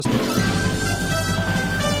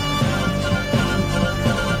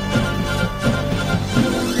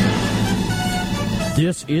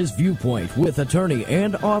This is Viewpoint with attorney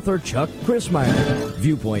and author Chuck Crismier.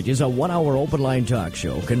 Viewpoint is a one-hour open-line talk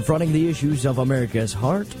show confronting the issues of America's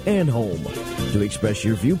heart and home. To express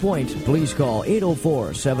your viewpoint, please call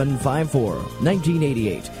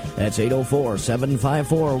 804-754-1988. That's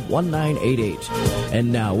 804-754-1988.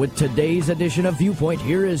 And now, with today's edition of Viewpoint,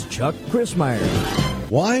 here is Chuck Crismier.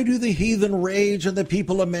 Why do the heathen rage and the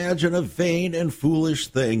people imagine a vain and foolish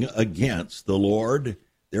thing against the Lord?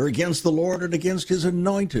 They're against the Lord and against his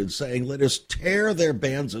anointed, saying, let us tear their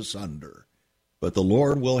bands asunder. But the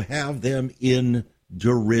Lord will have them in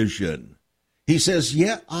derision. He says,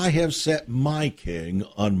 yet I have set my king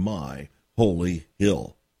on my holy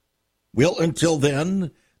hill. Well, until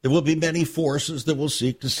then, there will be many forces that will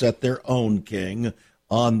seek to set their own king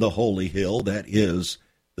on the holy hill, that is,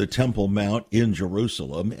 the Temple Mount in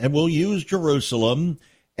Jerusalem, and will use Jerusalem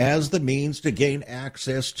as the means to gain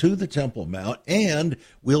access to the Temple Mount, and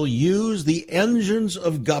will use the engines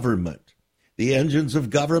of government. The engines of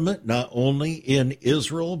government not only in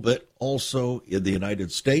Israel, but also in the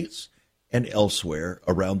United States and elsewhere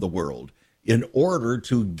around the world, in order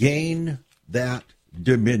to gain that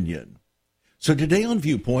dominion. So today on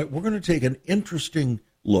Viewpoint, we're going to take an interesting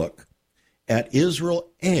look at Israel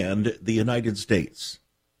and the United States,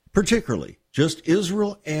 particularly just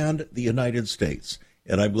Israel and the United States.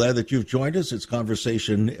 And I'm glad that you've joined us. It's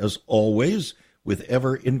conversation, as always, with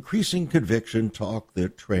ever-increasing conviction, talk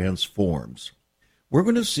that transforms. We're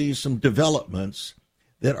going to see some developments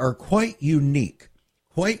that are quite unique,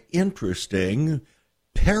 quite interesting,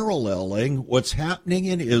 paralleling what's happening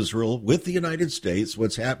in Israel with the United States,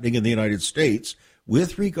 what's happening in the United States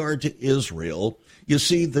with regard to Israel. You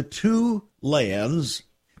see, the two lands,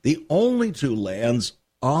 the only two lands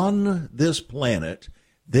on this planet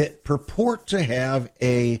that purport to have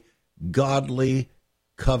a godly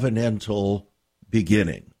covenantal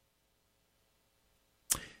beginning.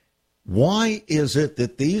 Why is it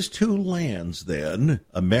that these two lands then,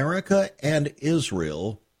 America and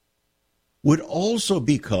Israel, would also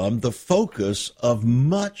become the focus of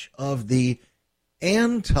much of the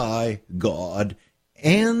anti-God,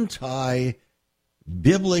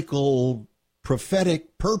 anti-biblical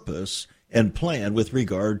prophetic purpose and plan with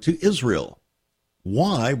regard to Israel?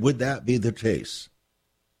 Why would that be the case?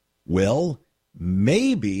 Well,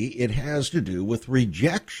 maybe it has to do with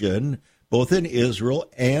rejection, both in Israel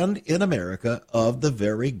and in America, of the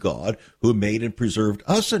very God who made and preserved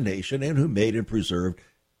us a nation and who made and preserved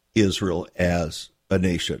Israel as a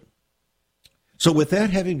nation. So with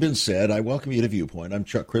that having been said, I welcome you to Viewpoint. I'm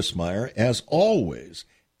Chuck Crismier. As always,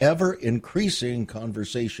 ever-increasing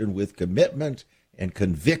conversation with commitment and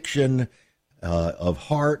conviction of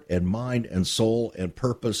heart and mind and soul and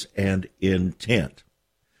purpose and intent.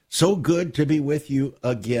 So good to be with you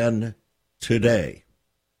again today.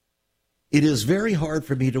 It is very hard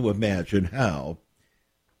for me to imagine how,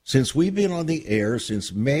 since we've been on the air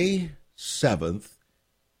since May 7th,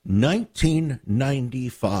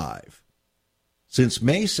 1995, since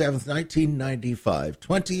May 7th, 1995,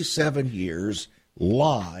 27 years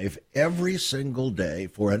live every single day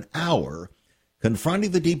for an hour, confronting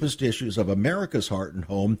the deepest issues of America's heart and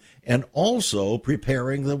home, and also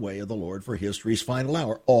preparing the way of the Lord for history's final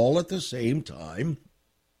hour, all at the same time,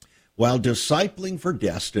 while discipling for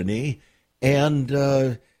destiny.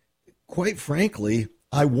 And quite frankly,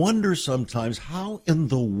 I wonder sometimes, how in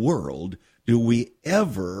the world have we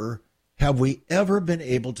ever been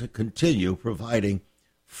able to continue providing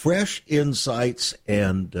fresh insights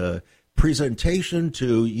and presentation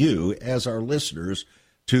to you as our listeners,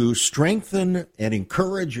 to strengthen and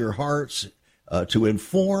encourage your hearts, to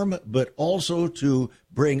inform, but also to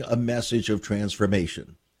bring a message of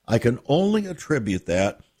transformation. I can only attribute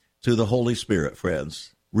that to the Holy Spirit,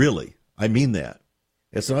 friends. Really, I mean that.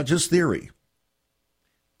 It's not just theory.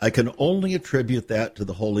 I can only attribute that to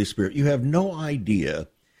the Holy Spirit. You have no idea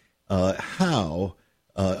how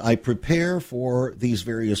I prepare for these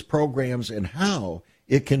various programs and how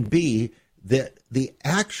it can be that the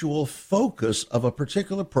actual focus of a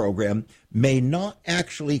particular program may not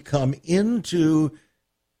actually come into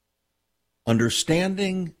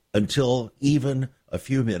understanding until even a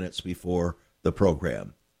few minutes before the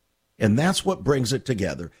program. And that's what brings it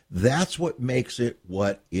together. That's what makes it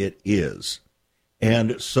what it is.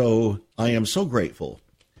 And so I am so grateful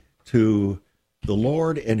to the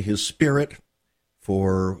Lord and his Spirit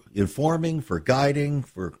for informing, for guiding,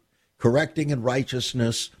 for correcting in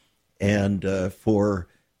righteousness, and for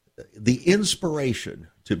the inspiration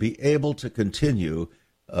to be able to continue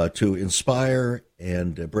to inspire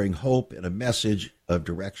and bring hope and a message of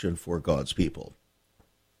direction for God's people.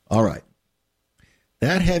 All right.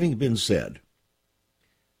 That having been said,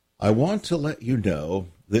 I want to let you know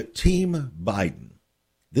that Team Biden,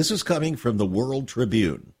 this is coming from the World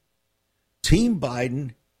Tribune, Team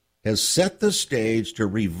Biden has set the stage to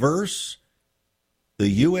reverse the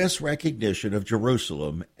U.S. recognition of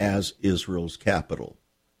Jerusalem as Israel's capital.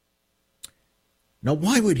 Now,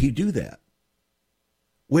 why would he do that?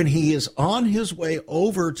 When he is on his way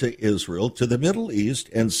over to Israel, to the Middle East,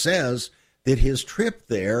 and says that his trip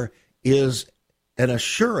there is an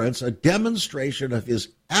assurance, a demonstration of his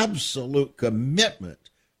absolute commitment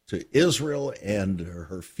to Israel and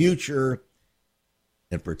her future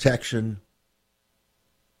and protection.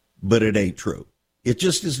 But it ain't true. It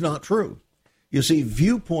just is not true. You see,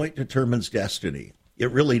 viewpoint determines destiny.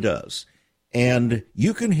 It really does. And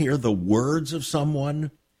you can hear the words of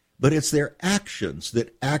someone, but it's their actions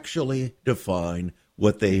that actually define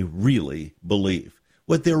what they really believe,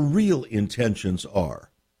 what their real intentions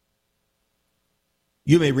are.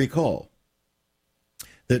 You may recall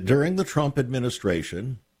that during the Trump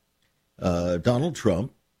administration, Donald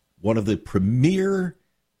Trump, one of the premier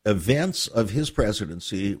events of his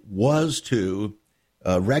presidency was to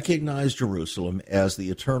recognize Jerusalem as the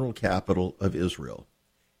eternal capital of Israel.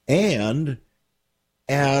 And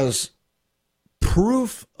as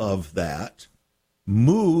proof of that,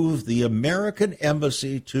 move the American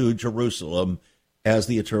embassy to Jerusalem as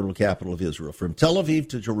the eternal capital of Israel, from Tel Aviv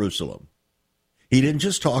to Jerusalem. He didn't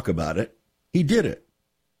just talk about it, he did it.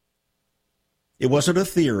 It wasn't a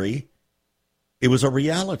theory, it was a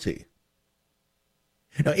reality.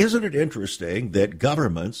 Now, isn't it interesting that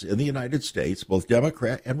governments in the United States, both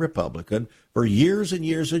Democrat and Republican, for years and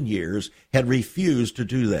years and years had refused to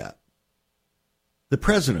do that? The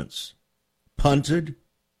presidents punted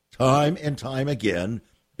time and time again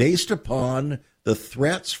based upon the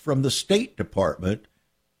threats from the State Department.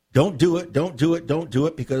 Don't do it, don't do it, don't do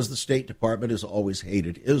it, because the State Department has always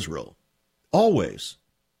hated Israel. Always.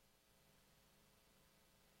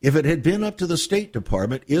 If it had been up to the State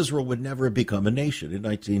Department, Israel would never have become a nation in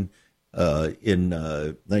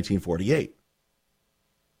 1948.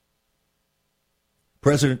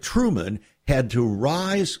 President Truman had to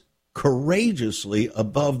rise courageously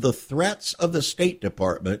above the threats of the State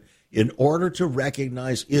Department in order to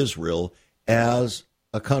recognize Israel as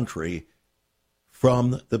a country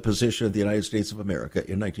from the position of the United States of America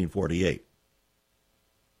in 1948.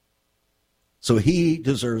 So he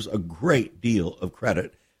deserves a great deal of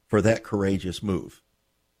credit for that courageous move.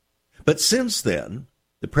 But since then,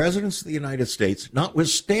 the presidents of the United States,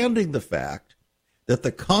 notwithstanding the fact that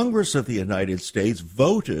the Congress of the United States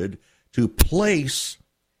voted to place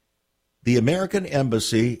the American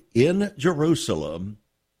embassy in Jerusalem,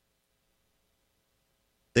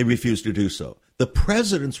 they refused to do so. The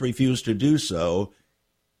presidents refused to do so,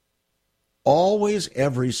 always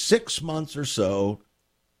every 6 months or so,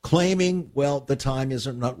 claiming, well, the time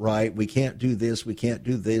isn't not right, we can't do this, we can't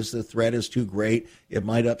do this, the threat is too great, it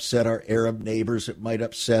might upset our Arab neighbors, it might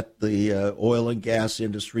upset the oil and gas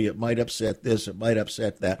industry, it might upset this, it might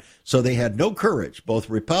upset that. So they had no courage, both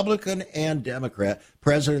Republican and Democrat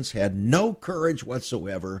presidents had no courage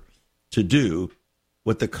whatsoever to do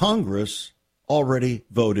what the Congress already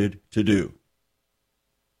voted to do.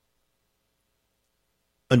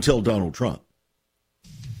 Until Donald Trump.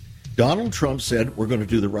 Donald Trump said, we're going to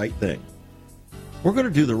do the right thing. We're going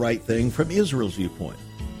to do the right thing from Israel's viewpoint.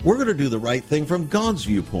 We're going to do the right thing from God's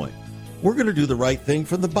viewpoint. We're going to do the right thing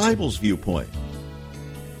from the Bible's viewpoint.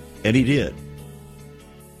 And he did.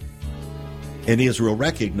 And Israel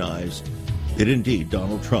recognized that indeed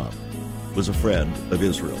Donald Trump was a friend of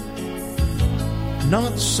Israel.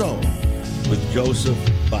 Not so with Joseph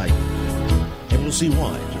Biden. And we'll see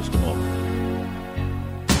why in just a moment.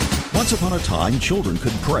 Once upon a time, children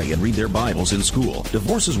could pray and read their Bibles in school.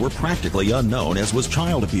 Divorces were practically unknown, as was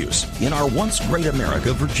child abuse. In our once great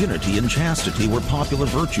America, virginity and chastity were popular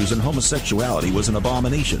virtues and homosexuality was an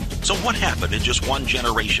abomination. So what happened in just one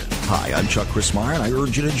generation? Hi, I'm Chuck Christmeyer, and I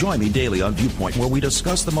urge you to join me daily on Viewpoint, where we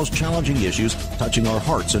discuss the most challenging issues touching our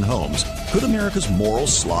hearts and homes. Could America's moral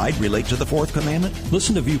slide relate to the Fourth Commandment?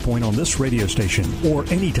 Listen to Viewpoint on this radio station or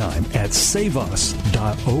anytime at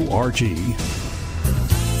saveus.org.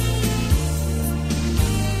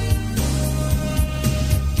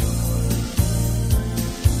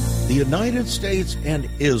 The United States and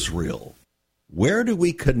Israel. Where do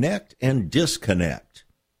we connect and disconnect?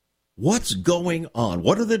 What's going on?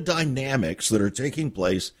 What are the dynamics that are taking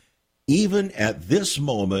place even at this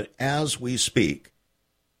moment as we speak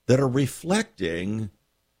that are reflecting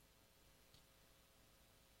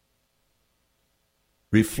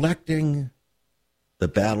reflecting the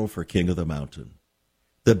battle for King of the Mountain.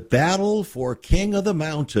 The battle for King of the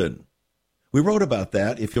Mountain. We wrote about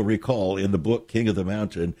that, if you'll recall, in the book King of the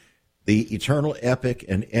Mountain, the eternal epic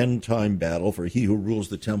and end-time battle for he who rules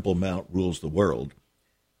the Temple Mount rules the world.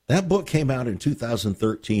 That book came out in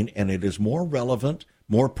 2013, and it is more relevant,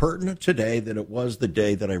 more pertinent today than it was the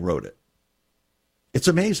day that I wrote it. It's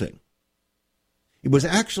amazing. It was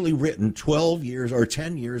actually written 12 years or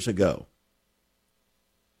 10 years ago.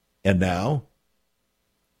 And now,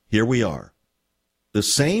 here we are. The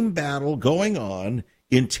same battle going on,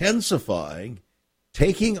 intensifying,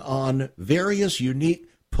 taking on various unique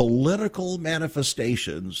political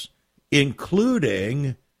manifestations,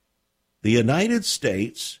 including the United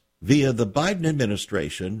States via the Biden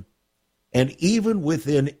administration, and even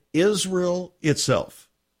within Israel itself.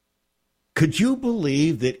 Could you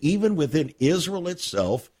believe that even within Israel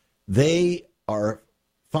itself, they are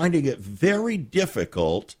finding it very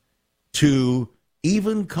difficult to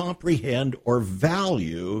even comprehend or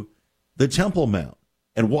value the Temple Mount?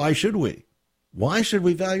 And why should we? Why should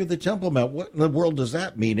we value the Temple Mount? What in the world does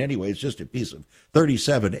that mean anyway? It's just a piece of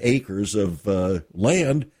 37 acres of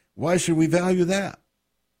land. Why should we value that?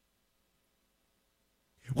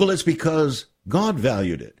 Well, it's because God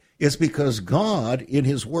valued it. It's because God, in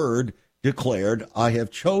his word, declared, I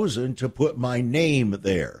have chosen to put my name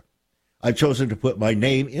there. I've chosen to put my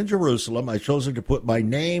name in Jerusalem. I've chosen to put my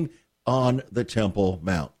name on the Temple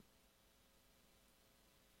Mount.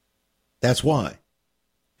 That's why.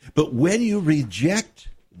 But when you reject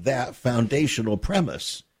that foundational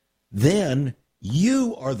premise, then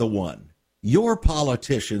you are the one. Your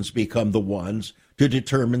politicians become the ones to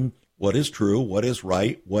determine what is true, what is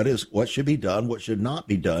right, what should be done, what should not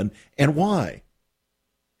be done, and why.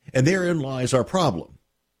 And therein lies our problem.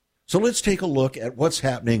 So let's take a look at what's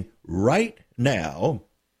happening right now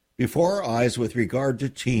before our eyes with regard to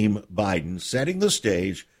Team Biden, setting the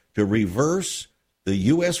stage to reverse the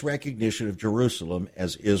U.S. recognition of Jerusalem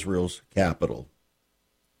as Israel's capital.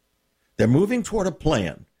 They're moving toward a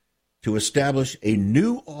plan to establish a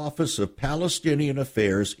new Office of Palestinian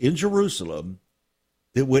Affairs in Jerusalem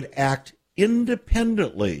that would act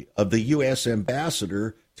independently of the U.S.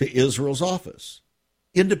 ambassador to Israel's office.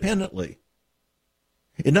 Independently.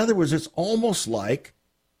 In other words, it's almost like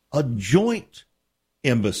a joint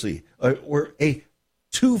embassy or a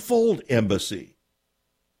twofold embassy.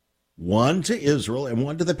 One to Israel and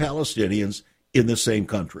one to the Palestinians in the same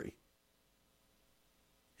country.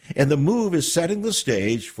 And the move is setting the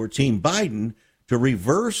stage for Team Biden to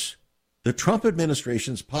reverse the Trump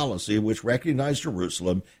administration's policy, which recognized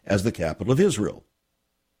Jerusalem as the capital of Israel.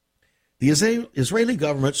 The Israeli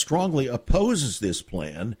government strongly opposes this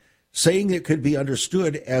plan, saying it could be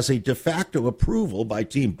understood as a de facto approval by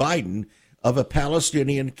Team Biden of a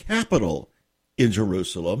Palestinian capital in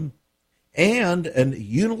Jerusalem and an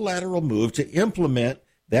unilateral move to implement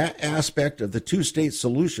that aspect of the two-state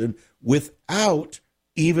solution without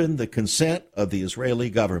even the consent of the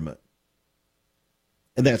Israeli government.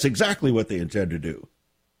 And that's exactly what they intend to do.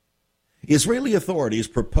 Israeli authorities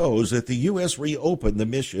propose that the U.S. reopen the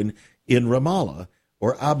mission in Ramallah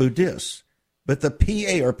or Abu Dis, but the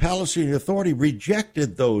PA or Palestinian Authority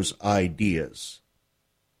rejected those ideas.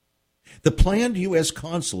 The planned U.S.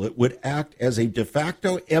 consulate would act as a de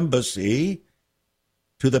facto embassy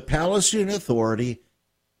to the Palestinian Authority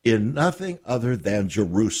in nothing other than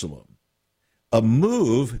Jerusalem, a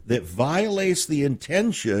move that violates the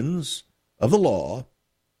intentions of the law,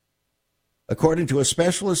 according to a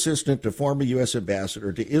special assistant to former U.S.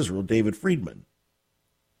 ambassador to Israel, David Friedman.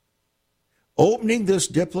 Opening this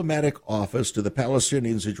diplomatic office to the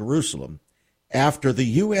Palestinians in Jerusalem after the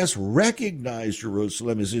U.S. recognized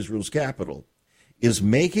Jerusalem as Israel's capital is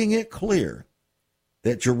making it clear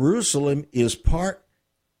that Jerusalem is part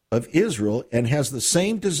of Israel and has the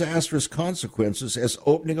same disastrous consequences as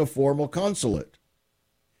opening a formal consulate.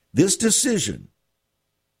 This decision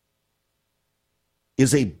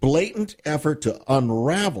is a blatant effort to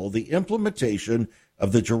unravel the implementation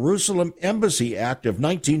of the Jerusalem Embassy Act of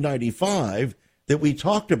 1995 that we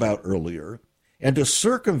talked about earlier, and to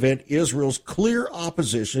circumvent Israel's clear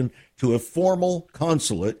opposition to a formal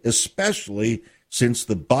consulate, especially since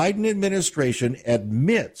the Biden administration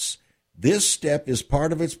admits this step is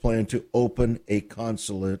part of its plan to open a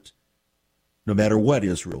consulate no matter what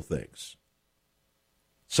Israel thinks.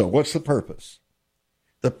 So what's the purpose?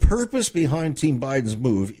 The purpose behind Team Biden's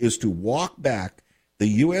move is to walk back the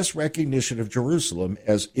U.S. recognition of Jerusalem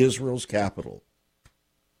as Israel's capital,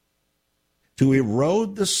 to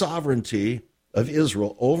erode the sovereignty of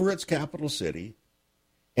Israel over its capital city,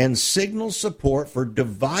 and signal support for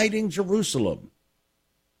dividing Jerusalem.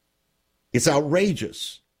 It's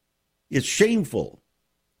outrageous. It's shameful.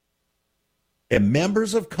 And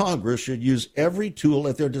members of Congress should use every tool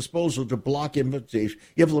at their disposal to block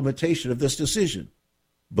implementation of this decision.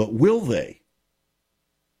 But will they?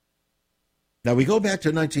 Now, we go back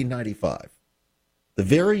to 1995, the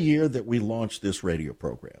very year that we launched this radio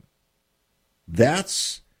program.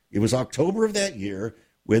 It was October of that year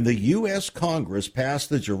when the U.S. Congress passed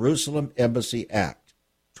the Jerusalem Embassy Act,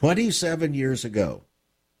 27 years ago.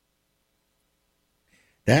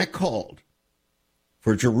 That called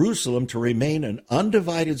for Jerusalem to remain an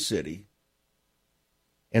undivided city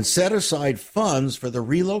and set aside funds for the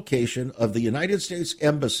relocation of the United States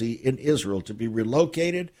Embassy in Israel to be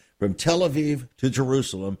relocated from Tel Aviv to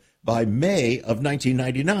Jerusalem by May of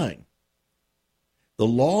 1999. The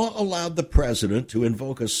law allowed the president to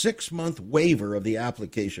invoke a 6-month waiver of the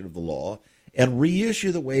application of the law and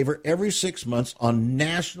reissue the waiver every 6 months on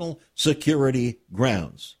national security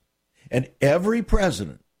grounds. And every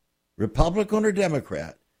president, Republican or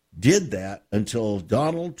Democrat, did that until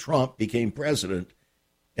Donald Trump became president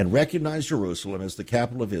and recognized Jerusalem as the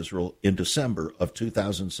capital of Israel in December of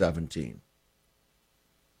 2017.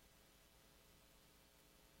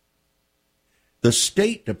 The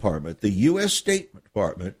State Department, the U.S. State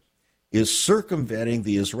Department, is circumventing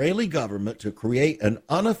the Israeli government to create an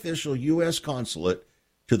unofficial U.S. consulate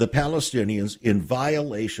to the Palestinians in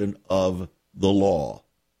violation of the law.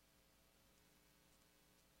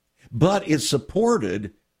 But it's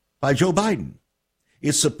supported by Joe Biden.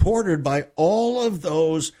 It's supported by all of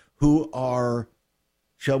those who are,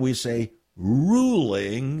 shall we say,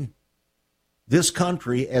 ruling this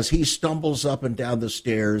country as he stumbles up and down the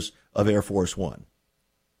stairs of Air Force One.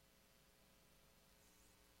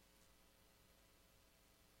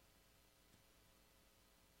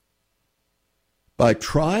 By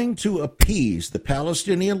trying to appease the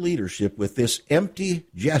Palestinian leadership with this empty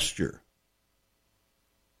gesture,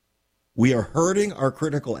 we are hurting our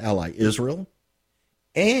critical ally, Israel,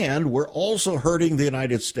 and we're also hurting the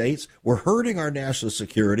United States. We're hurting our national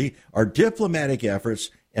security, our diplomatic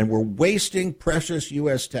efforts, and we're wasting precious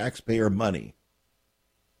U.S. taxpayer money.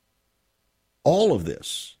 All of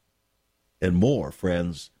this and more,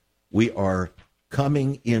 friends, we are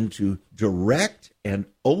coming into direct and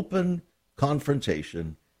open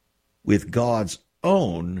confrontation with God's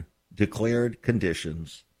own declared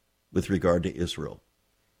conditions with regard to Israel.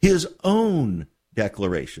 His own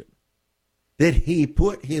declaration that he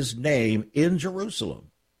put his name in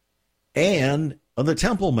Jerusalem and on the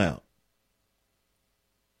Temple Mount.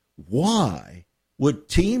 Why would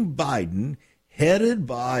Team Biden, headed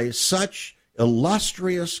by such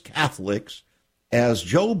illustrious Catholics as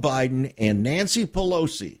Joe Biden and Nancy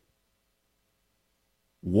Pelosi,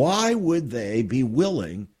 why would they be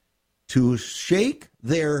willing to shake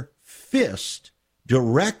their fist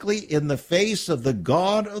directly in the face of the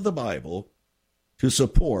God of the Bible to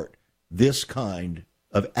support this kind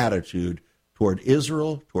of attitude toward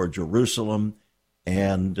Israel, toward Jerusalem,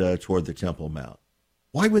 and toward the Temple Mount?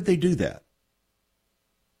 Why would they do that?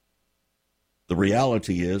 The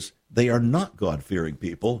reality is they are not God-fearing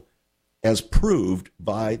people, as proved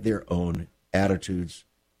by their own attitudes,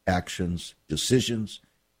 actions, decisions,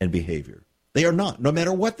 and behavior. They are not, no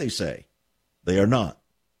matter what they say. They are not.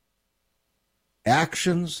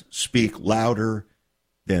 Actions speak louder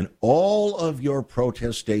than all of your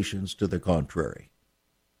protestations to the contrary.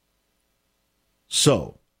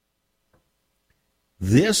 So,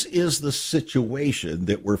 this is the situation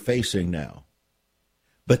that we're facing now.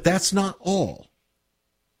 But that's not all.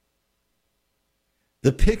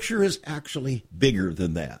 The picture is actually bigger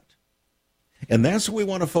than that. And that's what we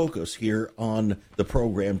want to focus here on the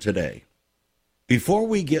program today. Before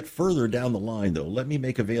we get further down the line, though, let me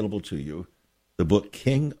make available to you the book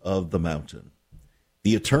King of the Mountain,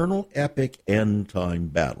 the eternal epic end-time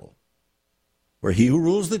battle, where he who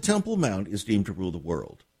rules the Temple Mount is deemed to rule the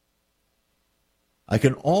world. I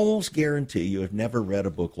can almost guarantee you have never read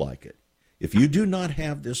a book like it. If you do not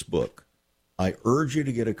have this book, I urge you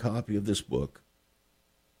to get a copy of this book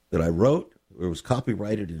that I wrote. It was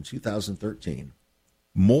copyrighted in 2013.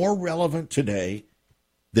 More relevant today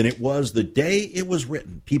than it was the day it was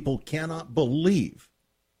written. People cannot believe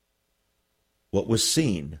what was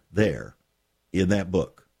seen there in that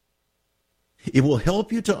book. It will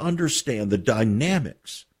help you to understand the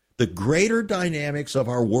dynamics, the greater dynamics of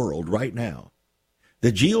our world right now,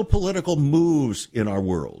 the geopolitical moves in our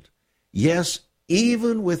world. Yes,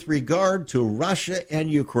 even with regard to Russia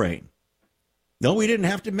and Ukraine. No, we didn't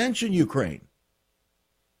have to mention Ukraine,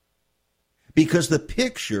 because the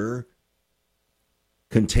picture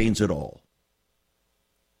contains it all.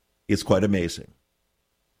 It's quite amazing.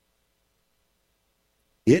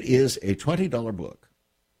 It is a $20 book,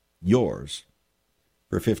 yours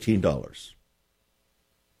for $15.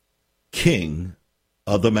 King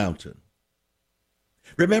of the Mountain.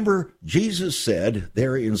 Remember, Jesus said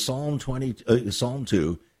there in Psalm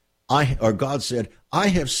 2, God said, I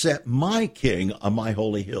have set my king on my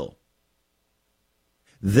holy hill.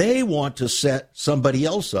 They want to set somebody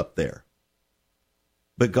else up there.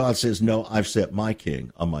 But God says, no, I've set my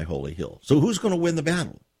king on my holy hill. So who's going to win the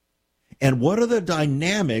battle? And what are the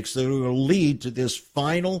dynamics that are going to lead to this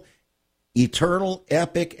final, eternal,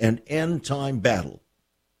 epic, and end-time battle?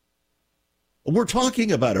 We're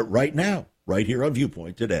talking about it right now, right here on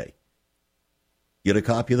Viewpoint today. Get a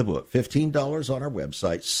copy of the book, $15 on our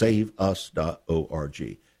website,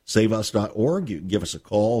 saveus.org. Saveus.org. You can give us a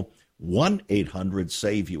call,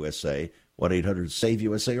 1-800-SAVE-USA,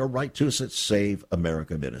 1-800-SAVE-USA, or write to us at Save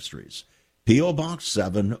America Ministries. P.O. Box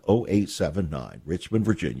 70879, Richmond,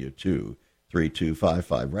 Virginia,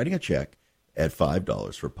 23255. Writing a check at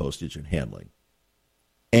 $5 for postage and handling.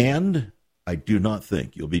 And I do not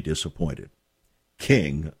think you'll be disappointed.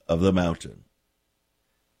 King of the Mountain.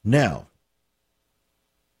 Now,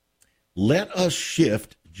 let us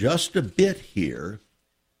shift just a bit here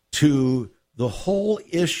to the whole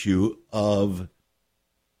issue of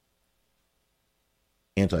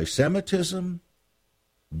anti-Semitism,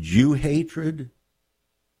 Jew hatred,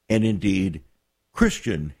 and indeed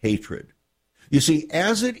Christian hatred. You see,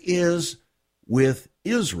 as it is with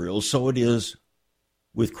Israel, so it is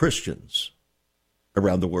with Christians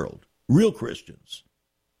around the world. Real Christians,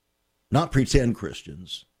 not pretend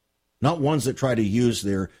Christians, not ones that try to use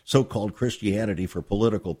their so-called Christianity for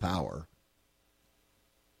political power,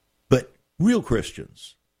 but real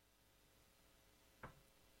Christians.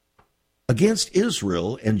 Against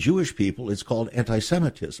Israel and Jewish people, it's called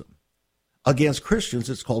anti-Semitism. Against Christians,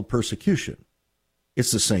 it's called persecution.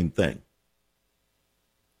 It's the same thing.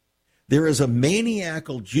 There is a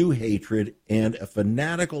maniacal Jew hatred and a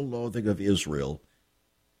fanatical loathing of Israel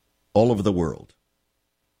all over the world.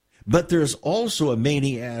 But there's also a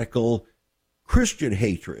maniacal Christian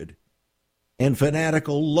hatred and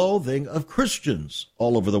fanatical loathing of Christians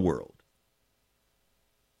all over the world.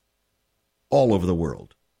 All over the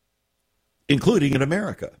world, including in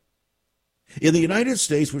America. In the United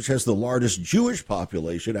States, which has the largest Jewish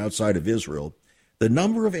population outside of Israel, the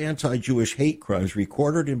number of anti-Jewish hate crimes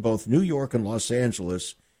recorded in both New York and Los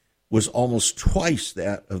Angeles was almost twice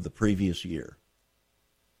that of the previous year.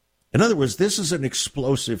 In other words, this is an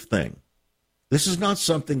explosive thing. This is not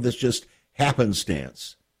something that's just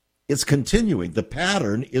happenstance. It's continuing. The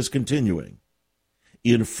pattern is continuing.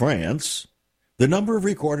 In France, the number of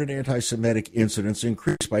recorded anti-Semitic incidents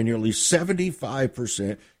increased by nearly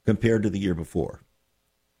 75% compared to the year before.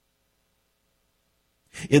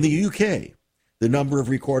 In the UK, the number of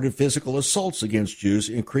recorded physical assaults against Jews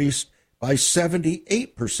increased by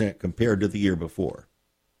 78% compared to the year before.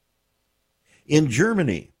 In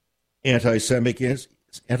Germany, anti-Semitic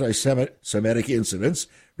incidents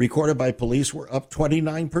recorded by police were up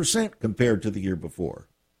 29% compared to the year before.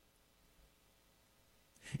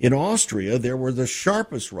 In Austria, there were the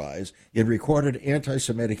sharpest rise in recorded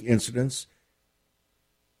anti-Semitic incidents,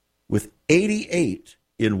 with 88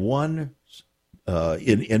 in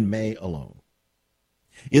May alone.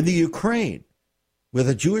 In the Ukraine, with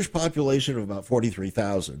a Jewish population of about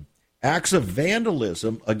 43,000, acts of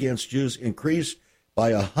vandalism against Jews increased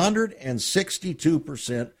by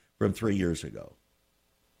 162% from 3 years ago.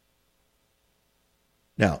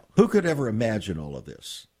 Now, who could ever imagine all of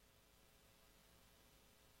this?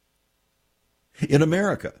 In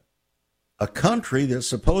America, a country that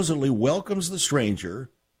supposedly welcomes the stranger,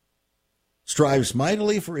 strives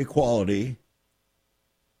mightily for equality,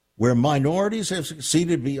 where minorities have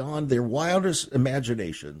succeeded beyond their wildest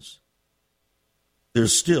imaginations,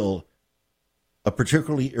 there's still a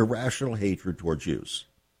particularly irrational hatred toward Jews.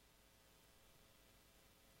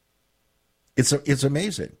 It's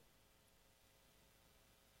amazing.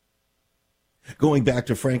 Going back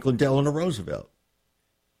to Franklin Delano Roosevelt,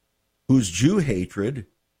 whose Jew hatred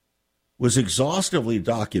was exhaustively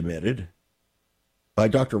documented by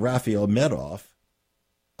Dr. Raphael Medoff,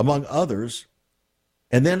 among others,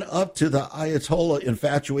 and then up to the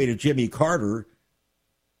Ayatollah-infatuated Jimmy Carter,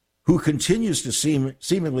 who continues to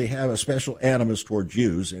seemingly have a special animus toward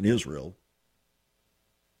Jews in Israel.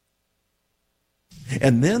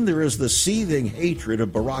 And then there is the seething hatred of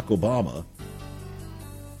Barack Obama.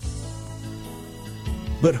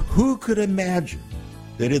 But who could imagine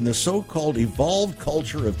that in the so-called evolved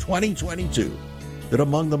culture of 2022, that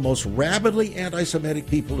among the most rabidly anti-Semitic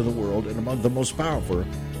people in the world and among the most powerful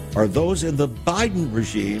are those in the Biden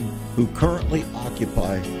regime who currently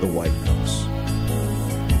occupy the White House?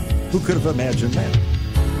 Who could have imagined that?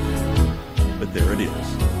 But there it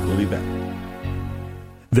is. We'll be back.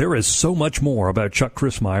 There is so much more about Chuck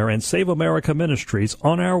Crismier and Save America Ministries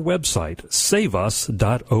on our website,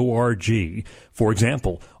 saveus.org. For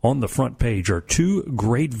example, on the front page are 2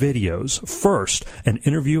 great videos. First, an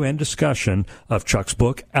interview and discussion of Chuck's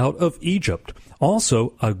book, Out of Egypt.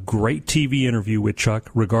 Also, a great TV interview with Chuck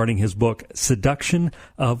regarding his book, Seduction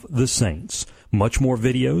of the Saints. Much more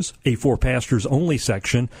videos, a For Pastors Only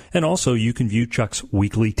section, and also you can view Chuck's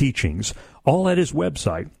weekly teachings. All at his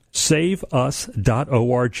website,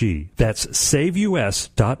 saveus.org. That's saveus.org.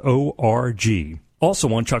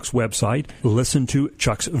 Also on Chuck's website, listen to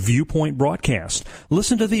Chuck's Viewpoint broadcast.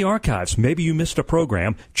 Listen to the archives. Maybe you missed a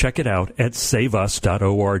program. Check it out at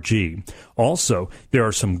saveus.org. Also, there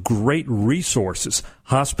are some great resources,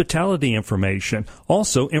 hospitality information,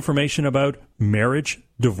 also information about marriage,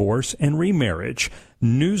 divorce, and remarriage,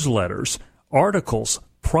 newsletters, articles,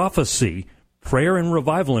 prophecy, prayer and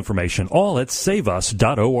revival information, all at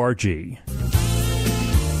saveus.org.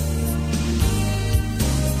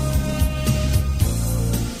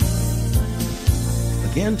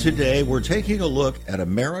 Again today, we're taking a look at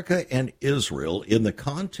America and Israel in the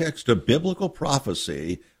context of biblical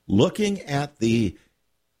prophecy, looking at the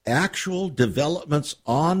actual developments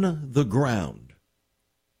on the ground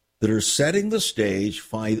that are setting the stage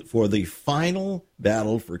for the final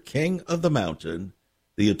battle for King of the Mountain,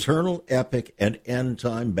 the eternal, epic, and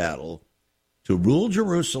end-time battle to rule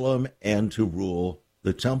Jerusalem and to rule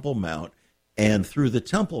the Temple Mount, and through the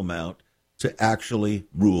Temple Mount to actually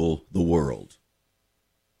rule the world.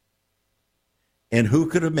 And who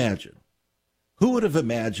could imagine? Who would have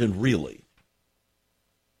imagined, really,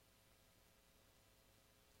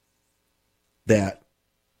 that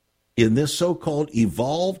in this so-called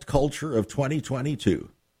evolved culture of 2022,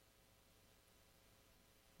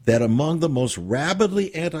 that among the most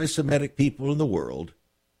rabidly anti-Semitic people in the world,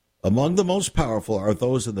 among the most powerful are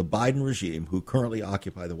those in the Biden regime who currently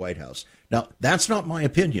occupy the White House. Now, that's not my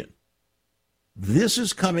opinion. This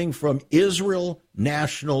is coming from Israel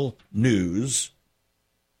National News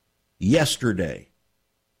yesterday.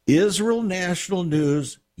 Israel National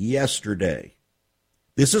News yesterday.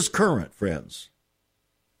 This is current, friends.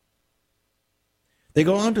 They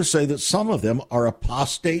go on to say that some of them are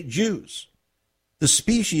apostate Jews, the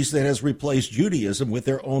species that has replaced Judaism with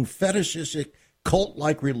their own fetishistic,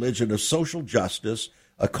 cult-like religion of social justice,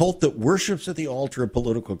 a cult that worships at the altar of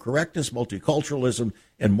political correctness, multiculturalism,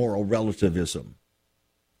 and moral relativism.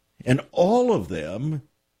 And all of them,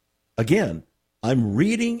 again, I'm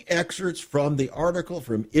reading excerpts from the article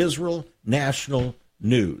from Israel National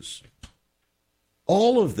News.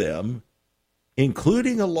 All of them,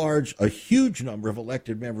 including a huge number of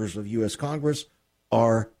elected members of U.S. Congress,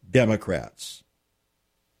 are Democrats.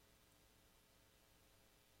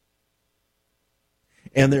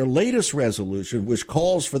 And their latest resolution, which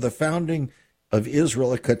calls for the founding of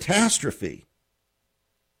Israel a catastrophe,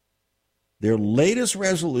 their latest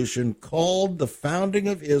resolution called the founding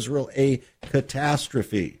of Israel a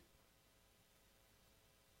catastrophe.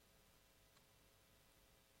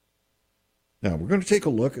 Now, we're going to take a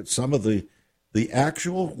look at some of the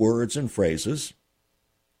actual words and phrases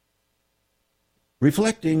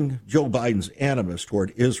reflecting Joe Biden's animus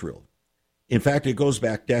toward Israel. In fact, it goes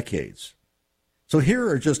back decades. So here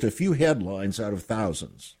are just a few headlines out of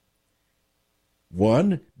thousands.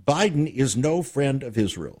 1, Biden is no friend of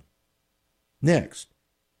Israel. Next,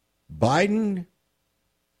 Biden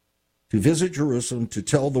to visit Jerusalem to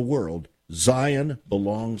tell the world Zion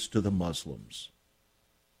belongs to the Muslims.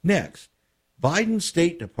 Next, Biden's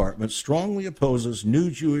State Department strongly opposes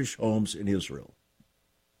new Jewish homes in Israel.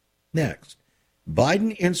 Next,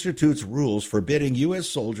 Biden institutes rules forbidding U.S.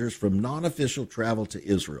 soldiers from non-official travel to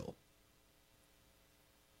Israel.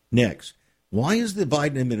 Next, why is the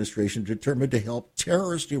Biden administration determined to help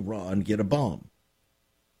terrorist Iran get a bomb?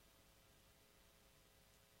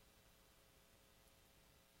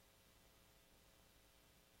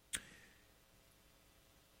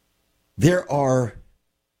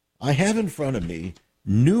 I have in front of me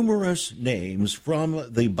numerous names from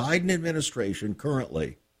the Biden administration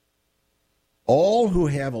currently, all who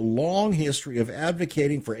have a long history of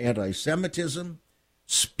advocating for anti-Semitism,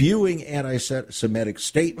 spewing anti-Semitic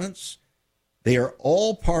statements. They are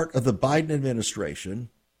all part of the Biden administration.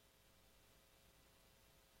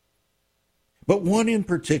 But one in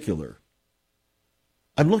particular,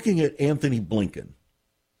 I'm looking at Anthony Blinken,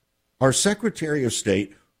 our Secretary of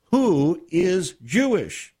State, who is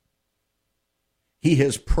Jewish. He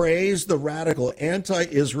has praised the radical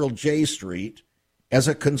anti-Israel J Street as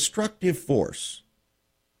a constructive force.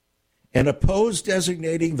 and opposed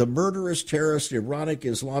designating the murderous terrorist Iranic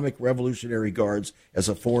Islamic Revolutionary Guards as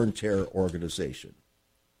a foreign terror organization.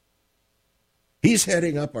 He's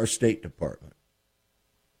heading up our State Department.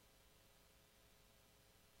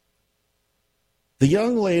 The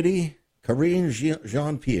young lady, Karine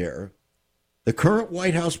Jean-Pierre, the current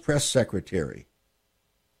White House press secretary,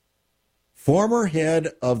 former head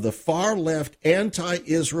of the far-left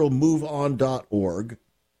anti-Israel MoveOn.org,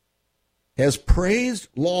 has praised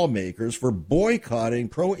lawmakers for boycotting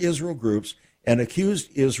pro-Israel groups and accused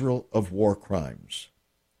Israel of war crimes.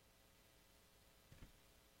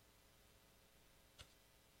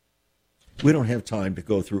 We don't have time to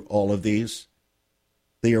go through all of these.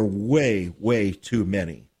 They are way, way too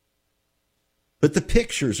many. But the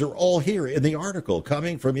pictures are all here in the article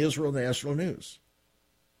coming from Israel National News.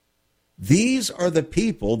 These are the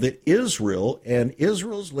people that Israel and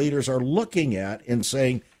Israel's leaders are looking at and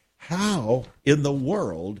saying, how in the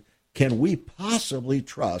world can we possibly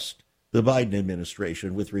trust the Biden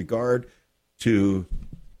administration with regard to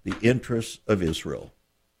the interests of Israel?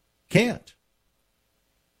 Can't.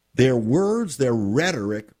 Their words, their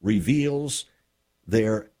rhetoric reveals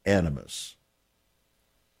their animus.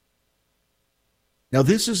 Now,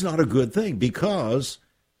 this is not a good thing because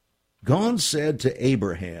God said to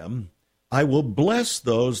Abraham, I will bless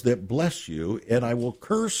those that bless you, and I will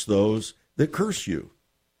curse those that curse you.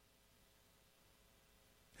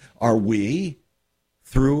 Are we,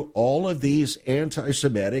 through all of these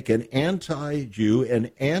anti-Semitic and anti-Jew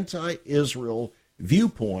and anti-Israel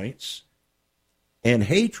viewpoints and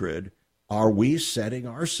hatred, are we setting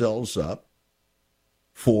ourselves up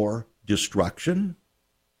for destruction?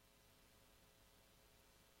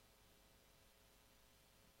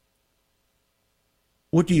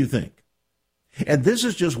 What do you think? And this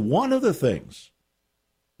is just one of the things,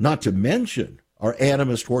 not to mention our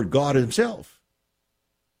animus toward God himself.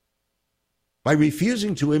 By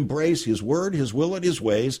refusing to embrace his word, his will, and his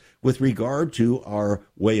ways with regard to our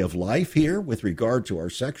way of life here, with regard to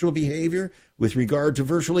our sexual behavior, with regard to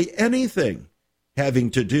virtually anything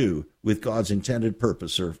having to do with God's intended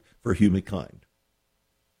purpose for humankind.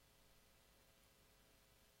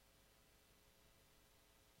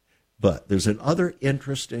 But there's another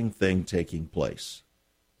interesting thing taking place.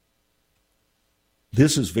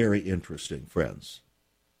 This is very interesting, friends.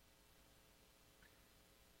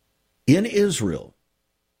 In Israel,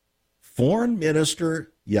 Foreign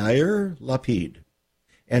Minister Yair Lapid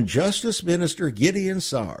and Justice Minister Gideon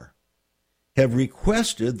Sa'ar have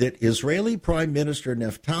requested that Israeli Prime Minister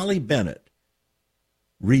Naftali Bennett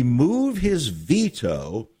remove his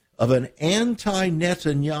veto of an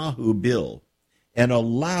anti-Netanyahu bill and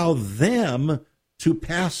allow them to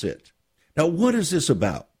pass it. Now, what is this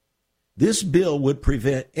about? This bill would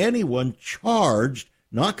prevent anyone charged,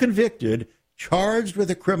 not convicted, charged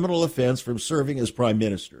with a criminal offense from serving as prime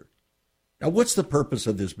minister. Now, what's the purpose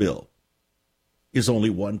of this bill? Is only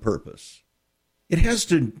one purpose. It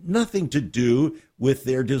has nothing to do with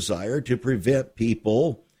their desire to prevent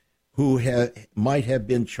people who might have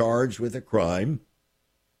been charged with a crime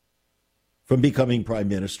from becoming prime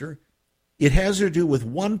minister. It has to do with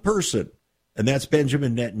one person, and that's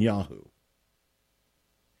Benjamin Netanyahu.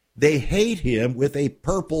 They hate him with a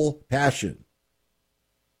purple passion.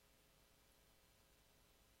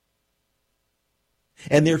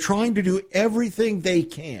 And they're trying to do everything they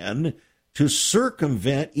can to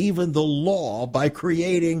circumvent even the law by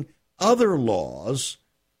creating other laws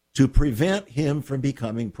to prevent him from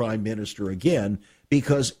becoming prime minister again,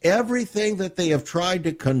 because everything that they have tried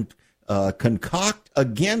to concoct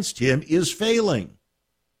against him is failing.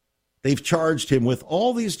 They've charged him with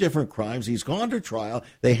all these different crimes. He's gone to trial.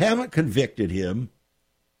 They haven't convicted him.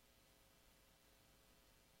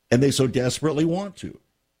 And they so desperately want to.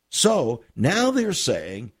 So now they're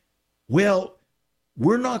saying, well,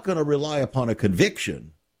 we're not going to rely upon a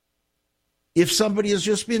conviction. If somebody has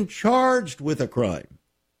just been charged with a crime,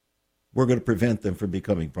 we're going to prevent them from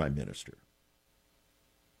becoming prime minister.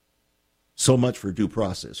 So much for due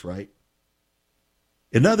process, right?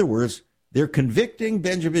 In other words, they're convicting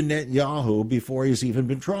Benjamin Netanyahu before he's even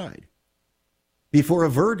been tried, before a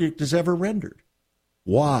verdict is ever rendered.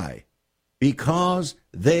 Why? Because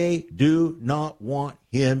they do not want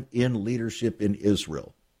him in leadership in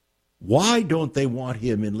Israel. Why don't they want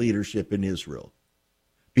him in leadership in Israel?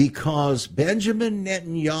 Because Benjamin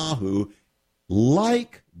Netanyahu,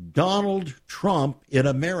 like Donald Trump in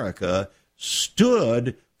America,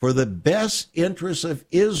 stood for the best interests of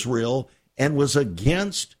Israel and was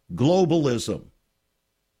against globalism.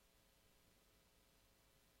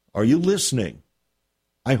 Are you listening?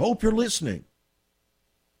 I hope you're listening.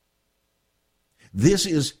 This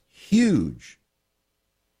is huge.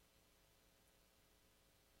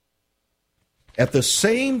 At the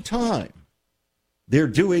same time, they're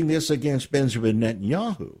doing this against Benjamin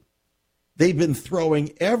Netanyahu. They've been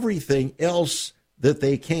throwing everything else that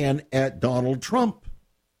they can at Donald Trump,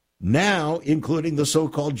 now including the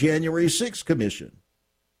so-called January 6th Commission,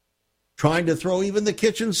 trying to throw even the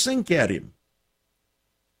kitchen sink at him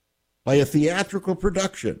by a theatrical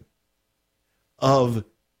production of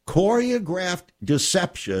choreographed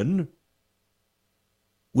deception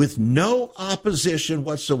with no opposition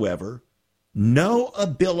whatsoever, no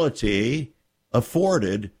ability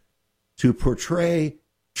afforded to portray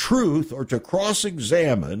truth or to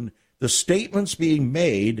cross-examine the statements being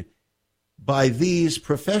made by these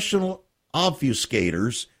professional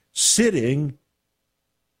obfuscators sitting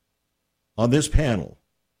on this panel.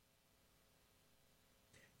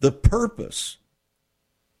 The purpose,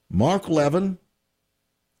 Mark Levin,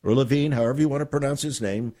 or Levine, however you want to pronounce his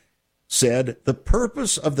name, said the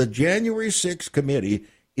purpose of the January 6th committee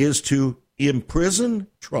is to imprison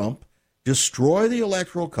Trump, destroy the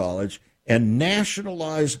Electoral College, and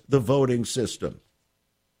nationalize the voting system.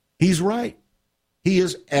 He's right. He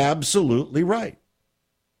is absolutely right.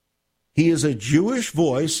 He is a Jewish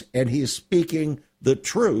voice, and he is speaking the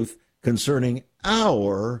truth concerning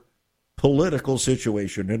our political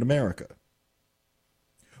situation in America.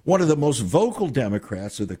 One of the most vocal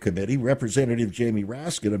Democrats of the committee, Representative Jamie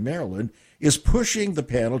Raskin of Maryland, is pushing the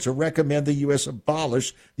panel to recommend the U.S.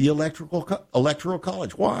 abolish the Electoral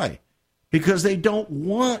College. Why? Because they don't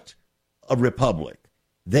want a republic.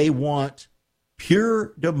 They want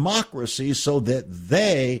pure democracy so that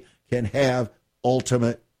they can have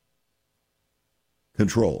ultimate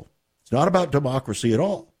control. It's not about democracy at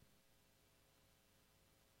all.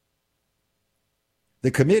 The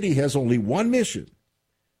committee has only one mission: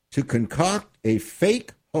 to concoct a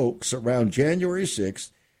fake hoax around January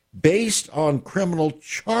 6th based on criminal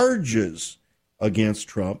charges against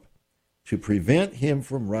Trump to prevent him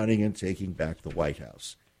from running and taking back the White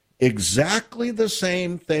House. Exactly the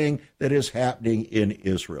same thing that is happening in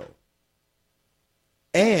Israel.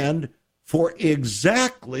 And for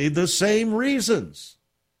exactly the same reasons.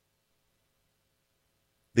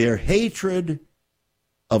 Their hatred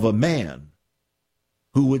of a man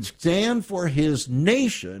who would stand for his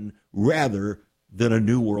nation rather than a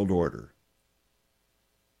new world order.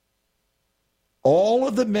 All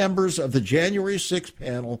of the members of the January 6th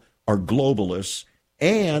panel are globalists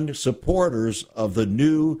and supporters of the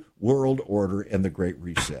new world order and the Great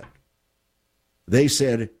Reset. They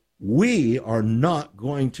said, we are not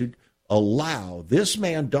going to allow this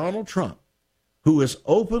man, Donald Trump, who has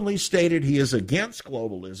openly stated he is against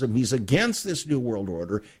globalism, he's against this new world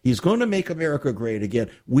order, he's going to make America great again.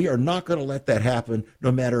 We are not going to let that happen.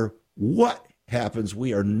 No matter what happens,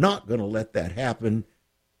 we are not going to let that happen.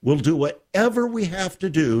 We'll do whatever we have to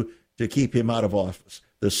do to keep him out of office.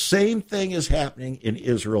 The same thing is happening in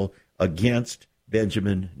Israel against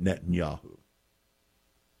Benjamin Netanyahu.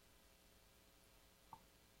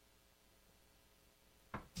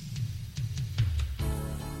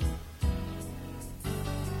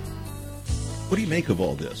 What do you make of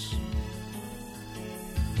all this?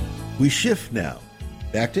 We shift now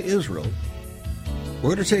back to Israel.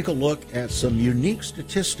 We're going to take a look at some unique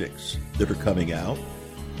statistics that are coming out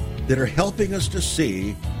that are helping us to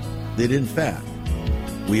see that, in fact,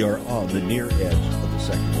 we are on the near edge of the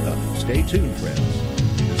second coming. Stay tuned, friends.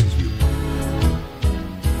 This is Viewpoint.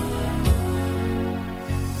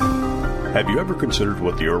 Have you ever considered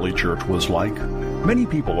what the early church was like? Many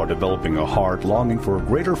people are developing a heart longing for a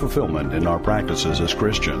greater fulfillment in our practices as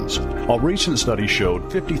Christians. A recent study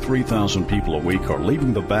showed 53,000 people a week are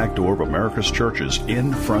leaving the back door of America's churches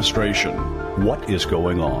in frustration. What is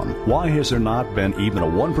going on? Why has there not been even a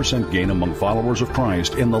 1% gain among followers of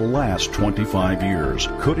Christ in the last 25 years?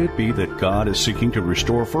 Could it be that God is seeking to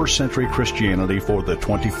restore first century Christianity for the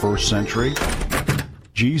 21st century?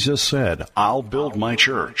 Jesus said, I'll build my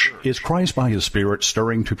church. Is Christ by his Spirit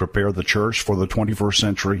stirring to prepare the church for the 21st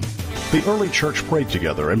century? The early church prayed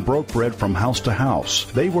together and broke bread from house to house.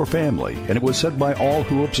 They were family, and it was said by all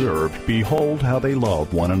who observed, behold how they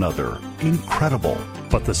love one another. Incredible.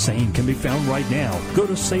 But the same can be found right now. Go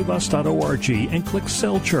to saveus.org and click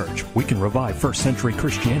Cell Church. We can revive first century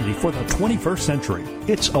Christianity for the 21st century.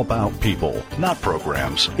 It's about people, not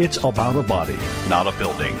programs. It's about a body, not a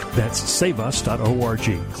building. That's saveus.org.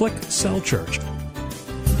 Click Cell Church.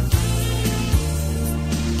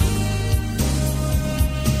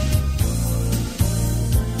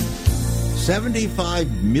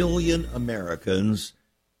 $75 million Americans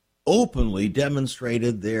openly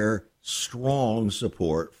demonstrated their strong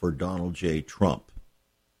support for Donald J. Trump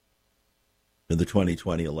in the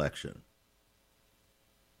 2020 election.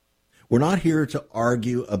 We're not here to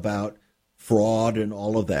argue about fraud and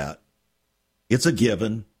all of that. It's a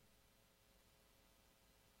given.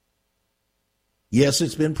 Yes,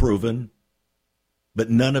 it's been proven, but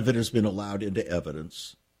none of it has been allowed into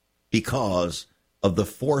evidence because of the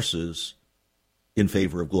forces in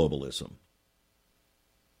favor of globalism.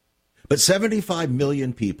 But 75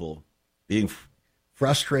 million people being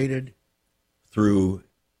frustrated through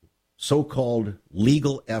so-called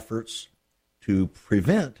legal efforts to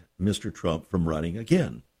prevent Mr. Trump from running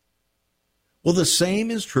again. Well, the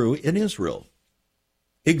same is true in Israel.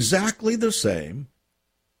 Exactly the same.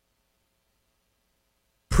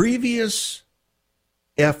 Previous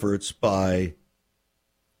efforts by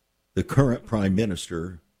the current Prime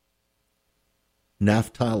Minister,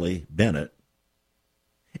 Naftali Bennett,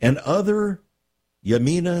 and other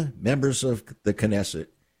Yamina members of the Knesset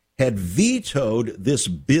had vetoed this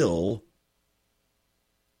bill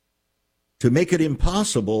to make it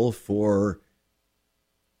impossible for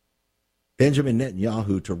Benjamin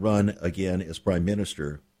Netanyahu to run again as prime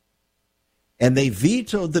minister. And they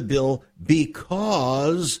vetoed the bill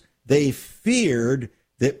because they feared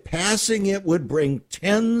that passing it would bring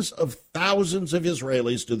tens of thousands of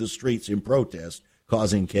Israelis to the streets in protest,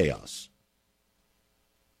 causing chaos.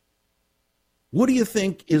 What do you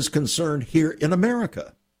think is concerned here in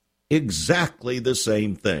America? Exactly the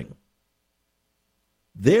same thing.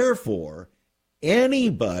 Therefore,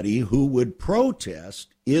 anybody who would protest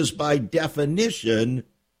is by definition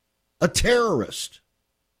a terrorist.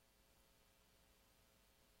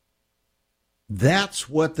 That's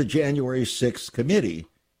what the January 6th committee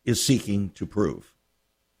is seeking to prove.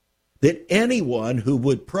 That anyone who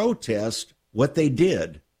would protest what they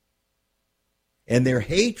did and their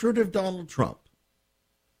hatred of Donald Trump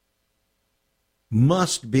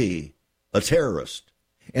must be a terrorist.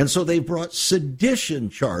 And so they brought sedition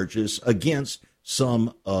charges against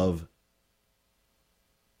some of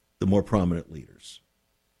the more prominent leaders.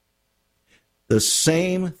 The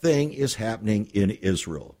same thing is happening in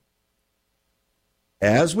Israel.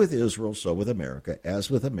 As with Israel, so with America. As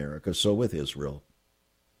with America, so with Israel.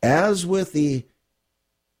 As with the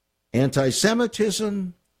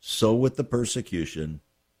anti-Semitism, so with the persecution.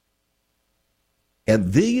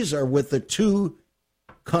 And these are with the two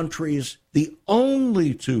countries, the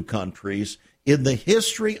only two countries in the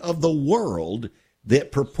history of the world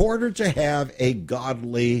that purported to have a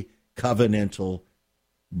godly covenantal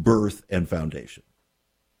birth and foundation.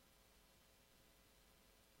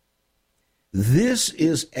 This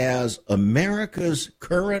is as America's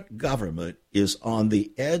current government is on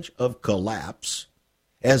the edge of collapse,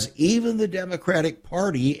 as even the Democratic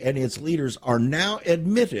Party and its leaders are now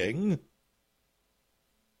admitting,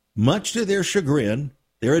 much to their chagrin,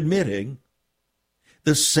 they're admitting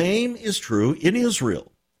the same is true in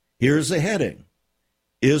Israel. Here's the heading.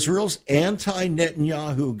 Israel's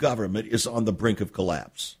anti-Netanyahu government is on the brink of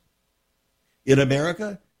collapse. In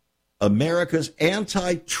America, America's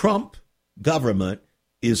anti-Trump government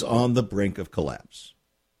is on the brink of collapse.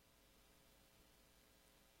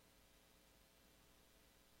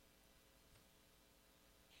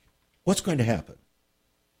 What's going to happen?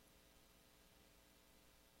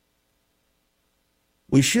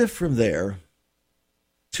 We shift from there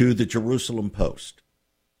to the Jerusalem Post.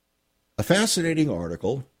 A fascinating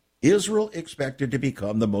article, Israel expected to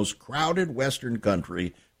become the most crowded Western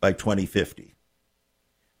country by 2050.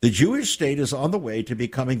 The Jewish state is on the way to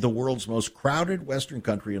becoming the world's most crowded Western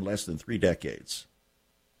country in less than 3 decades.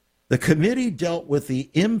 The committee dealt with the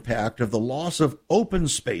impact of the loss of open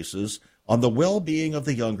spaces on the well-being of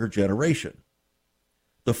the younger generation.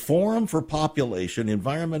 The Forum for Population,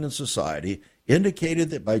 Environment, and Society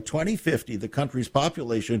indicated that by 2050, the country's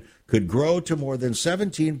population could grow to more than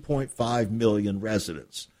 17.5 million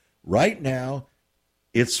residents. Right now,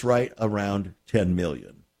 it's right around 10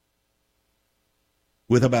 million,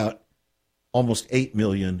 with about almost 8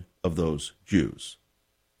 million of those Jews.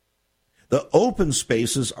 The open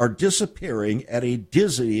spaces are disappearing at a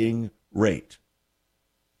dizzying rate.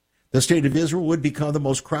 The state of Israel would become the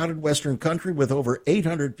most crowded Western country with over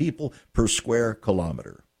 800 people per square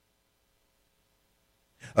kilometer.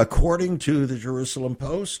 According to the Jerusalem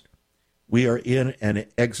Post, we are in an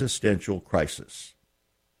existential crisis.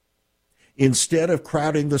 Instead of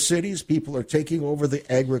crowding the cities, people are taking over the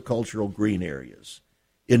agricultural green areas.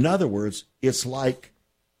 In other words, it's like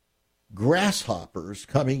grasshoppers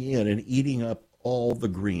coming in and eating up all the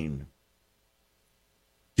green.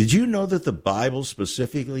 Did you know that the Bible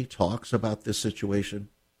specifically talks about this situation?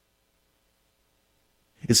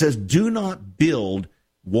 It says, do not build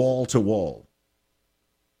wall to wall.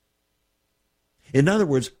 In other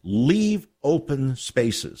words, leave open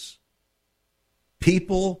spaces.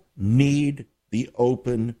 People need the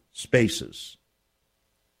open spaces.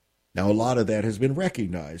 Now, a lot of that has been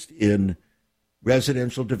recognized in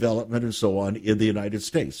residential development and so on in the United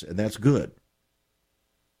States, and that's good.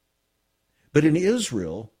 But in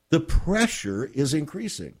Israel, the pressure is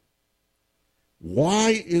increasing.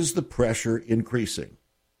 Why is the pressure increasing?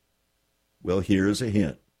 Well, here's a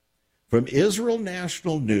hint. From Israel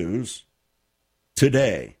National News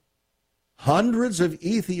today, hundreds of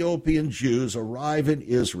Ethiopian Jews arrive in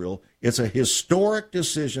Israel. It's a historic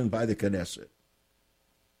decision by the Knesset.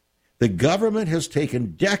 The government has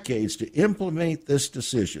taken decades to implement this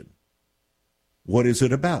decision. What is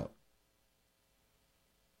it about?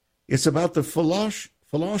 It's about the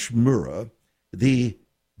Falash Mura, the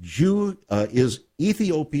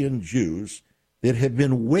Ethiopian Jews that have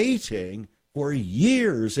been waiting for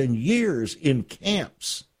years and years in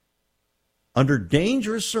camps under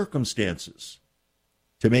dangerous circumstances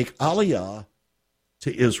to make aliyah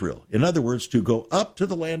to Israel. In other words, to go up to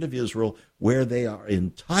the land of Israel where they are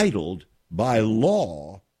entitled by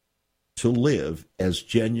law to live as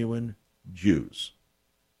genuine Jews.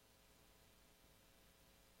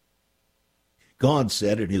 God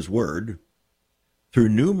said in his word, through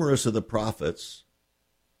numerous of the prophets,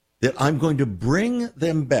 that I'm going to bring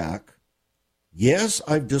them back. Yes,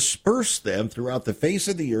 I've dispersed them throughout the face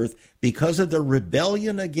of the earth because of their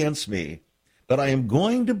rebellion against me, but I am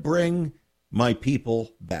going to bring my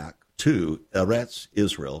people back to Eretz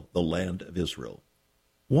Israel, the land of Israel.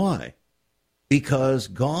 Why? Because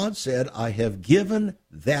God said, I have given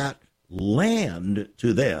that land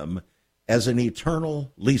to them as an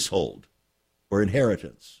eternal leasehold or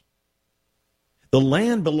inheritance. The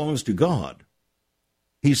land belongs to God.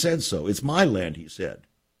 He said so. It's my land, he said.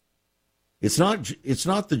 It's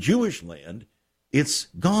not the Jewish land. It's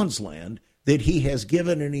God's land that he has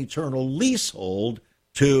given an eternal leasehold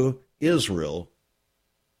to Israel.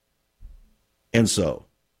 And so,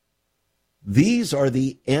 these are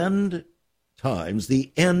the end times,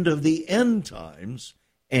 the end of the end times,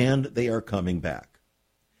 and they are coming back.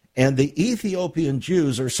 And the Ethiopian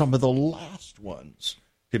Jews are some of the last ones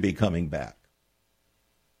to be coming back.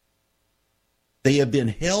 They have been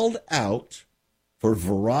held out for a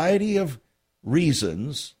variety of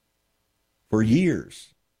reasons for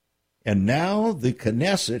years. And now the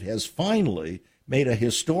Knesset has finally made a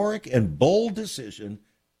historic and bold decision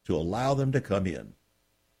to allow them to come in.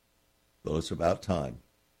 Well, it's about time.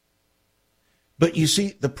 But you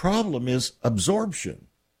see, the problem is absorption.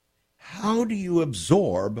 How do you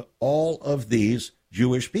absorb all of these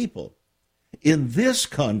Jewish people? In this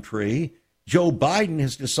country, Joe Biden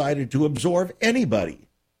has decided to absorb anybody,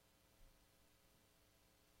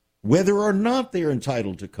 whether or not they're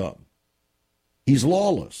entitled to come. He's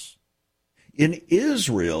lawless. In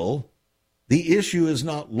Israel, the issue is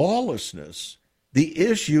not lawlessness. The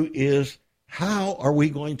issue is, how are we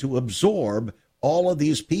going to absorb all of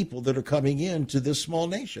these people that are coming into this small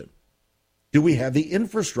nation? Do we have the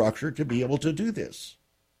infrastructure to be able to do this?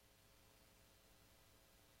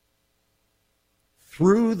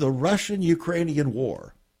 Through the Russian-Ukrainian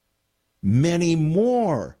war, many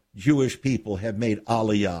more Jewish people have made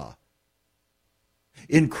aliyah,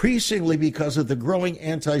 increasingly because of the growing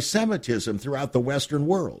anti-Semitism throughout the Western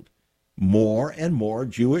world. More and more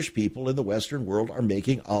Jewish people in the Western world are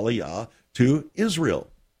making aliyah to Israel.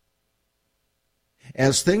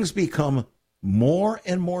 As things become more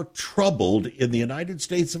and more troubled in the United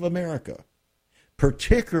States of America,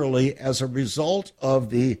 particularly as a result of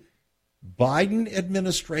the Biden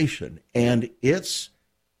administration and its,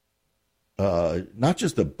 not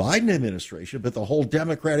just the Biden administration, but the whole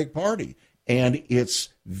Democratic Party and its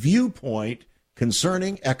viewpoint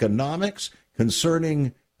concerning economics,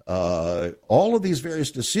 concerning all of these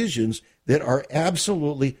various decisions that are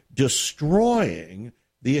absolutely destroying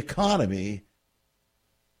the economy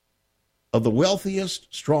of the wealthiest,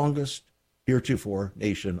 strongest, heretofore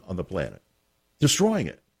nation on the planet. Destroying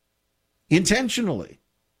it. Intentionally.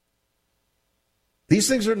 These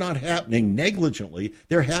things are not happening negligently.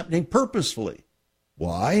 They're happening purposefully.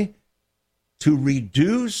 Why? To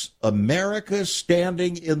reduce America's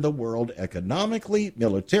standing in the world economically,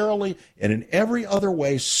 militarily, and in every other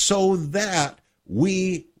way so that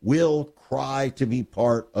we will cry to be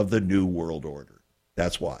part of the new world order.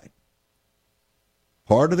 That's why.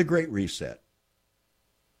 Part of the Great Reset.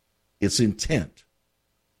 Its intent.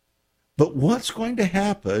 But what's going to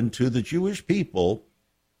happen to the Jewish people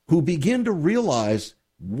who begin to realize,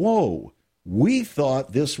 whoa, we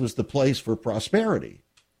thought this was the place for prosperity,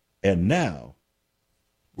 and now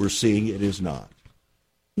we're seeing it is not?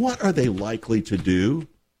 What are they likely to do?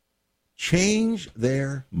 Change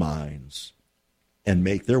their minds and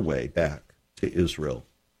make their way back to Israel.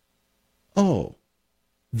 Oh,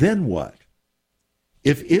 then what?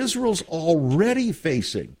 If Israel's already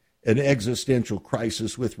facing an existential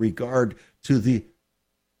crisis with regard to the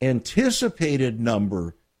anticipated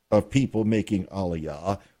number of people making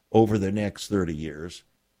Aliyah over the next 30 years,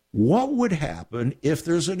 what would happen if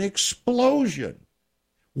there's an explosion?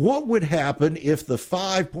 What would happen if the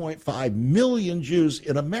 5.5 million Jews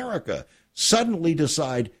in America suddenly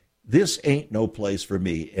decide this ain't no place for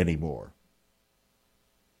me anymore?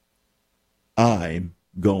 I'm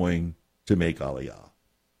going to make Aliyah.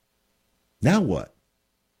 Now what?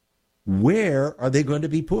 Where are they going to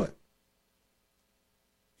be put?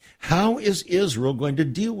 How is Israel going to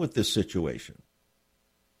deal with this situation?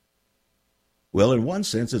 Well, in one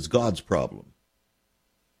sense, it's God's problem.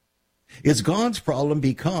 It's God's problem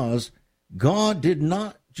because God did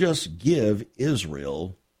not just give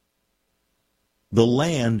Israel the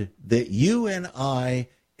land that you and I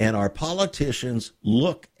and our politicians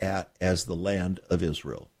look at as the land of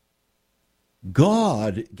Israel.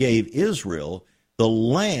 God gave Israel the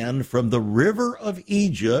land from the river of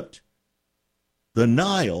Egypt, the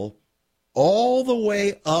Nile, all the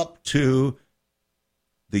way up to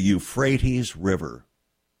the Euphrates River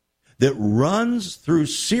that runs through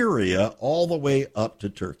Syria all the way up to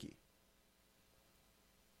Turkey.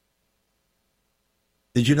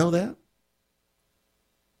 Did you know that?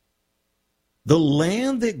 The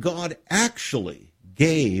land that God actually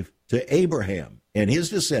gave to Abraham and his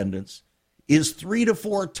descendants is 3 to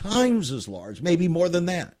 4 times as large, maybe more than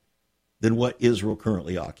that, than what Israel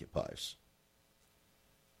currently occupies.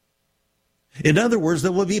 In other words,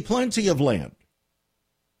 there will be plenty of land.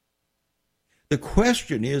 The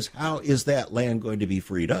question is, how is that land going to be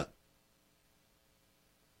freed up?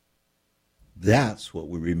 That's what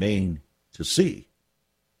we remain to see.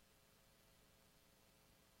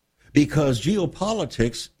 Because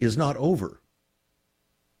geopolitics is not over.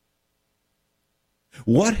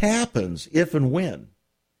 What happens if and when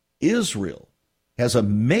Israel has a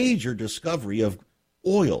major discovery of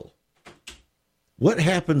oil? What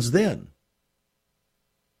happens then?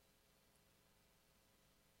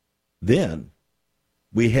 Then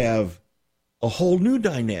we have a whole new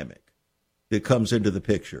dynamic that comes into the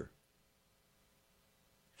picture.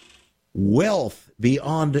 Wealth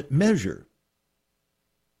beyond measure.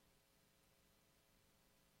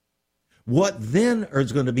 What then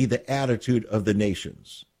is going to be the attitude of the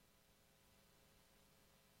nations?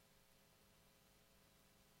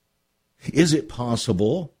 Is it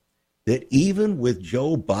possible that even with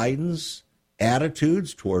Joe Biden's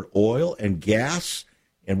attitudes toward oil and gas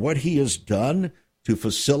and what he has done to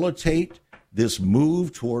facilitate this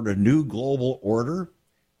move toward a new global order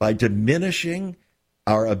by diminishing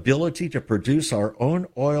our ability to produce our own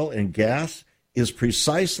oil and gas is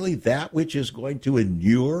precisely that which is going to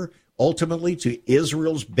inure ultimately to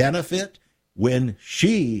Israel's benefit when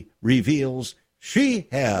she reveals she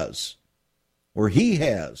has, or he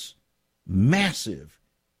has, massive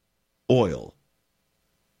oil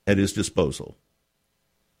at his disposal.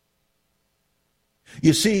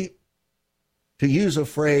 You see, to use a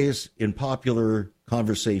phrase in popular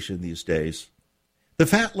conversation these days, the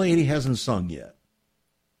fat lady hasn't sung yet.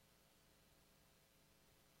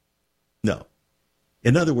 No.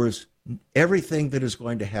 In other words, everything that is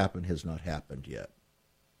going to happen has not happened yet.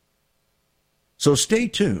 So stay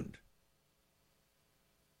tuned.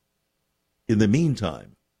 In the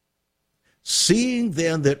meantime, seeing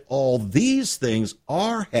then that all these things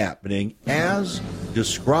are happening as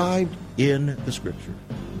described in the Scripture,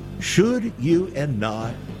 should you and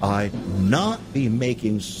I not be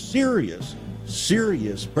making serious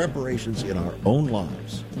preparations in our own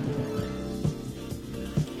lives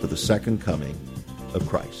for the second coming of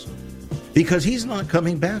Christ? Because he's not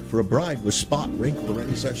coming back for a bride with spot, wrinkle, or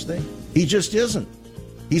any such thing. He just isn't.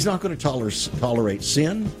 He's not going to tolerate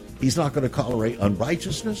sin. He's not going to tolerate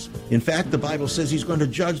unrighteousness. In fact, the Bible says he's going to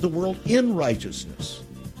judge the world in righteousness.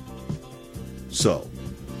 So,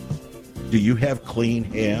 do you have clean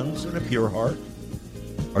hands and a pure heart?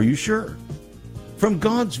 Are you sure? From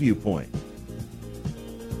God's viewpoint.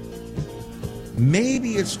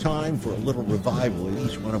 Maybe it's time for a little revival in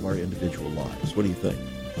each one of our individual lives. What do you think?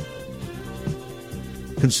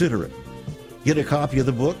 Consider it. Get a copy of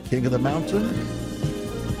the book, King of the Mountain.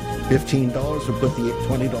 $15 will put the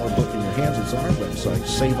 $20 book in your hands. It's on our website,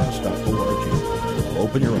 saveus.org.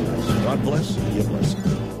 Open your eyes. God bless and be a blessing.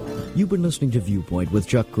 You've been listening to Viewpoint with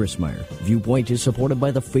Chuck Christmeyer. Viewpoint is supported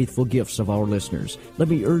by the faithful gifts of our listeners. Let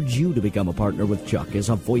me urge you to become a partner with Chuck as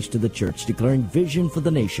a voice to the church declaring vision for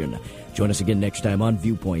the nation. Join us again next time on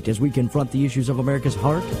Viewpoint as we confront the issues of America's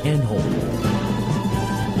heart and home.